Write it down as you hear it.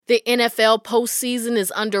The NFL postseason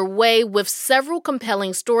is underway with several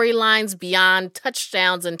compelling storylines beyond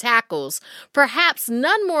touchdowns and tackles, perhaps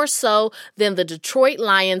none more so than the Detroit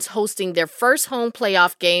Lions hosting their first home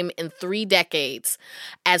playoff game in 3 decades.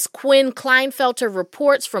 As Quinn Klinefelter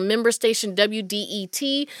reports from member station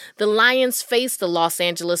WDET, the Lions face the Los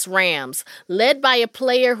Angeles Rams, led by a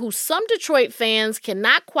player who some Detroit fans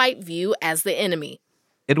cannot quite view as the enemy.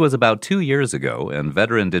 It was about 2 years ago, and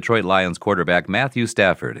veteran Detroit Lions quarterback Matthew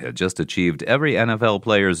Stafford had just achieved every NFL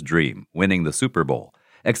player's dream, winning the Super Bowl.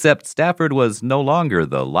 Except Stafford was no longer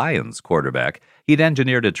the Lions quarterback. He'd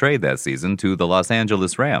engineered a trade that season to the Los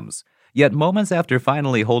Angeles Rams. Yet moments after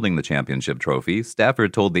finally holding the championship trophy,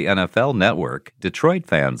 Stafford told the NFL Network Detroit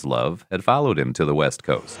fans' love had followed him to the West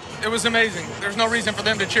Coast. It was amazing. There's no reason for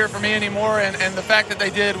them to cheer for me anymore, and the fact that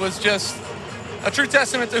they did was just a true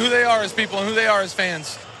testament to who they are as people and who they are as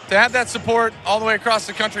fans. To have that support all the way across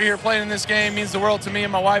the country here playing in this game means the world to me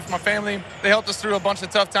and my wife, my family. They helped us through a bunch of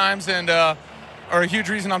tough times and are a huge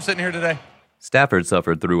reason I'm sitting here today. Stafford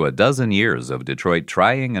suffered through a dozen years of Detroit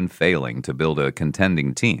trying and failing to build a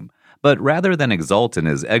contending team. But rather than exult in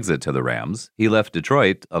his exit to the Rams, he left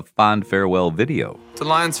Detroit a fond farewell video. To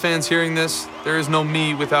Lions fans hearing this, there is no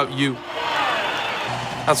me without you.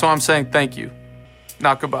 That's why I'm saying thank you,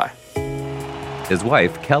 not goodbye. His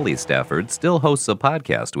wife, Kelly Stafford, still hosts a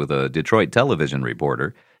podcast with a Detroit television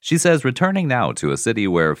reporter. She says returning now to a city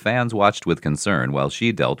where fans watched with concern while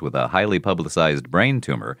she dealt with a highly publicized brain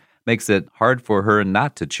tumor makes it hard for her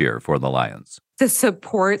not to cheer for the Lions. The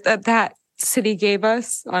support that city gave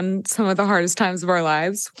us on some of the hardest times of our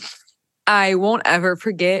lives, I won't ever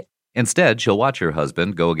forget. Instead, she'll watch her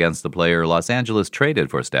husband go against the player Los Angeles traded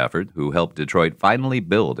for Stafford, who helped Detroit finally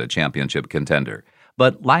build a championship contender.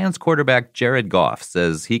 But Lions quarterback Jared Goff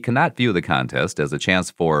says he cannot view the contest as a chance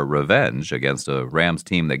for revenge against a Rams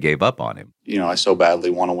team that gave up on him. I so badly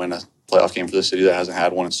want to win a playoff game for the city that hasn't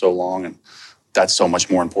had one in so long, and that's so much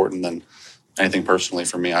more important than anything personally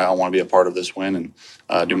for me. I want to be a part of this win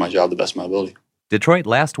and do my job the best of my ability. Detroit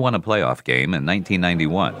last won a playoff game in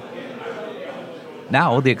 1991.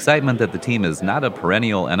 Now, the excitement that the team is not a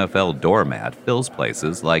perennial NFL doormat fills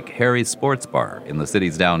places like Harry's Sports Bar in the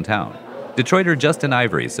city's downtown. Detroiter Justin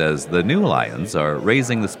Ivory says the new Lions are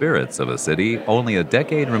raising the spirits of a city only a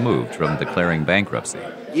decade removed from declaring bankruptcy.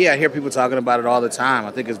 Yeah, I hear people talking about it all the time.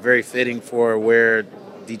 I think it's very fitting for where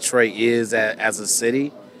Detroit is as a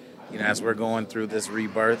city. As we're going through this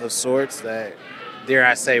rebirth of sorts, that, dare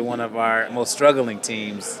I say, one of our most struggling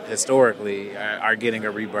teams historically are getting a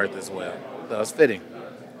rebirth as well. So it's fitting.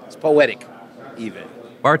 It's poetic, even.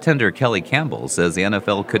 Bartender Kelly Campbell says the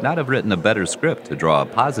NFL could not have written a better script to draw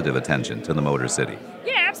positive attention to the Motor City.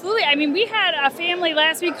 Yeah, absolutely. I mean, we had a family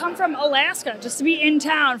last week come from Alaska just to be in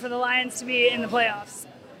town for the Lions to be in the playoffs.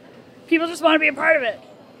 People just want to be a part of it.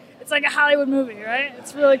 It's like a Hollywood movie, right?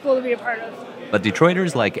 It's really cool to be a part of. But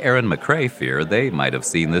Detroiters like Aaron McCray fear they might have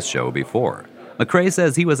seen this show before. McCray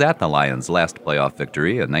says he was at the Lions' last playoff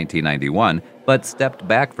victory in 1991, but stepped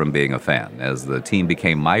back from being a fan as the team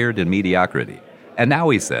became mired in mediocrity. And now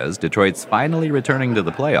he says Detroit's finally returning to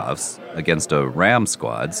the playoffs against a Rams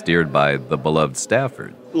squad steered by the beloved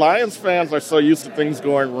Stafford. Lions fans are so used to things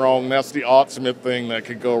going wrong. That's the ultimate thing that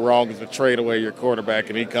could go wrong is to trade away your quarterback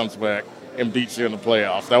and he comes back and beats you in the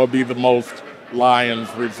playoffs. That would be the most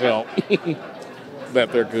Lions result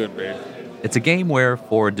that there could be. It's a game where,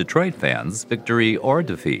 for Detroit fans, victory or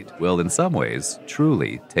defeat will in some ways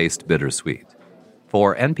truly taste bittersweet.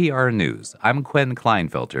 For NPR News, I'm Quinn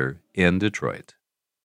Klinefelter in Detroit.